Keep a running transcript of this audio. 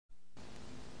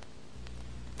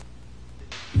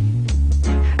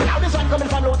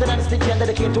Stichie and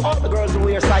dedicate to all the girls who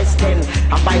wear size 10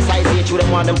 and buy size 8 you them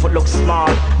want them foot look small.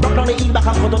 Broke down the heel back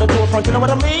and cut on the toe front, you know what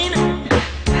I mean?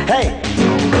 Hey!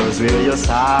 Young girls wear your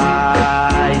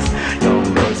size.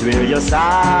 Young girls wear your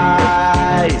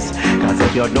size. Cause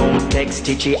if you don't take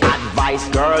Stichie advice,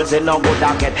 girls in no good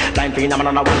I get line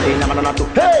phenomenon, one phenomenon, two.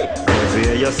 Hey! Girls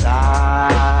wear your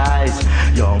size.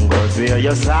 Young girls wear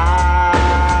your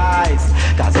size.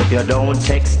 Cause if you don't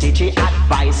take Stichie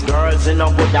advice, girls in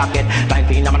no good I get line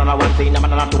phenomenon, one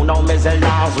phenomenon, two. Now me say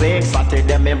last week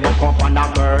Saturday me book up on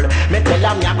a girl. Me tell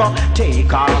her me I go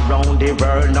take her around the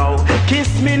world now.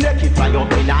 Kiss me neck if I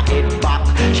up in a head back.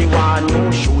 She want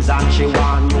new shoes and she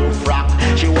want new frock.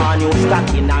 She want new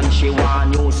stocking and she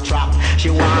want new strap. She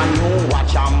want new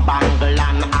watch and bangle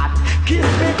and hat. Kiss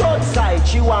me good side,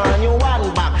 she want new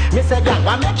one back. Me say girl,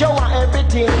 I make you want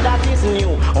everything that is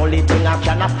new. Only thing I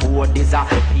can afford is a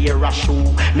pair of shoe.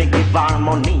 Me give her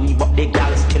money, but the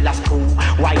girl still a screw.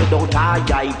 Why don't I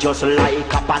just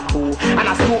like a patu? And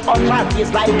I screw up her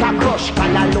face like a crush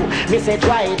canalo. Me say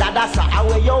try that, that's how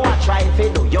you a try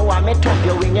to do. You want me to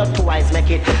you in your twice, make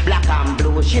it black and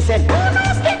blue. She said, oh no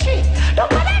Stichie, don't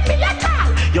bother me at all.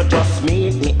 You just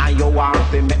meet me and you want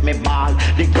to make me ball.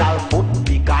 The girl foot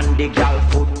big and the girl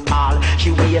foot tall.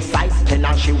 She wear size 10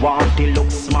 and she want to look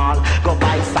small. Go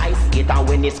buy size 8 and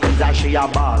when it squeeze her she a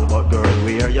ball. But girl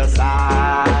wear your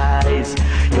size.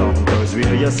 Young girls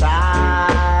wear your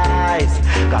size.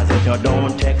 Cause if you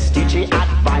don't take Stichie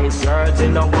advice, girls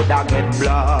in no good I get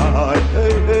blind.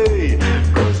 Hey,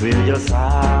 hey. Girls wear your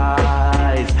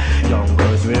size. Young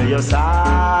girls wear your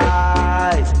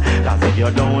size. Cause if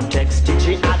you don't take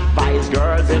Stichie advice,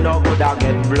 girls in no good I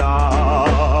get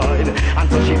blind. And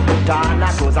so she put on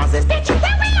her clothes and says, Stichie,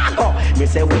 where we a go? Me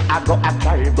say we a go a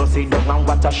carry, go sit down and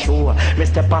watch a show. Me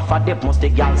step off a dip, most the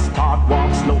girls start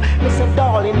walk slow. Me say,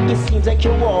 darling, it seems like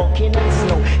you're walking in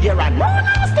snow. You're a no,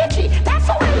 Stichie, that's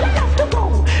the way you have to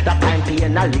go. That time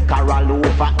paying a liquor all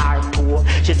over her toe.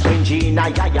 She swing in a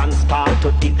eye and start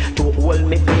to dip, to hold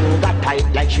me finger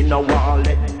tight like she no want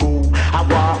let go. I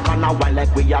walk on a while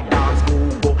like we a dance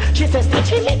go. She says,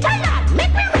 Stichie, me tired,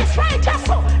 make me rest right just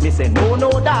so. Me say, no,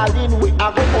 no, darling, we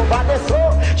a go over the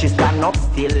so. She stand up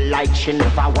still like she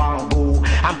never want go.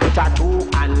 And put her two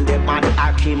and them and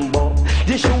her kimbo.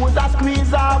 The shoes a squeeze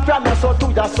her from your so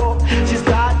to your so. She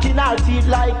starting her teeth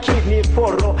like kidney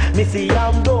furrow. Me see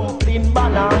yam dumpling,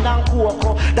 banana and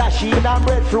cocoa. That she in a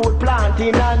breadfruit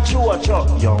planting and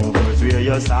chocho. Young girls wear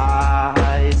your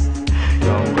size.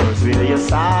 Young girls wear your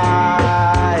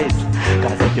size.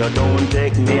 Cause if you don't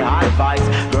take me advice,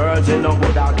 girls you know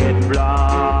good I get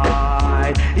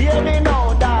blind. Hear me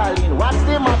now darling, what's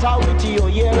the matter with you?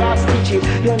 Yeah, Stichie,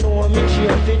 you know me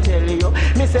shame to tell you.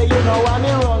 Me say you know when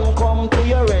me run come to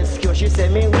your rescue. She say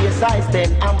me wear size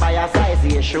 10 and buy a size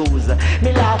 8 shoes.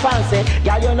 Me laugh and say,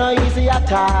 girl you know easy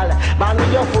at all. Man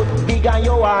with your foot big and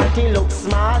you want to look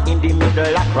small. In the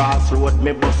middle of crossroad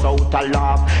me bust out a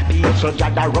laugh. People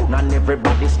gather round and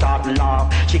everybody start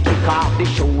laugh. She kick off the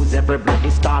shoes, everybody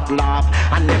start laugh.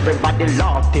 And everybody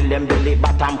laugh till them belly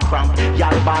bottom cramp.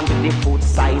 Y'all born with the foot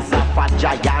size of a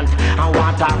giant. And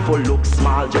want her to look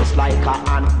small just like a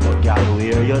ant. But y'all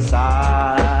wear your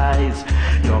size.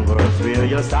 Young girls wear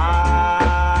your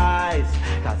size.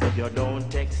 Cause if you don't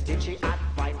take Stichie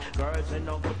advice, girls you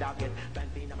know good I get.